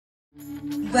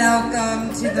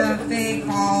Welcome to the Fig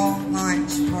Fall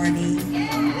launch party.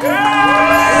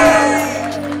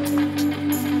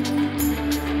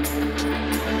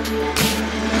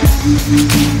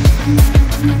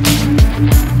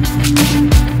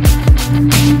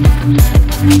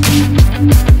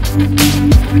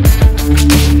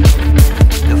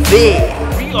 The Fig.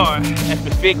 We are at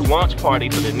the Fig launch party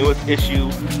for the newest issue,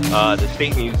 the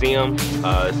State Museum.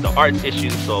 It's the arts issue,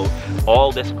 so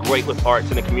all that's great with arts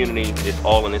in the community is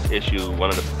all in this issue. One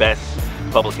of the best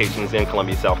publications in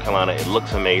Columbia, South Carolina. It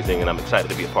looks amazing, and I'm excited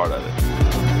to be a part of it.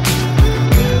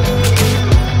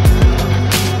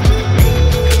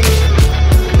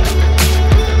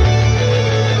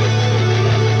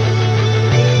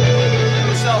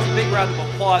 Big round of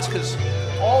applause, because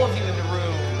all of you in the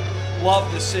room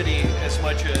love the city as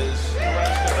much as the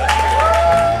rest of us.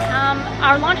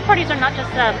 Our launch parties are not just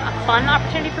a fun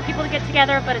opportunity for people to get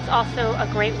together, but it's also a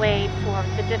great way for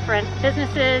the different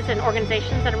businesses and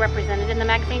organizations that are represented in the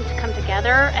magazine to come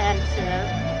together and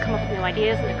to come up with new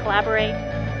ideas and to collaborate.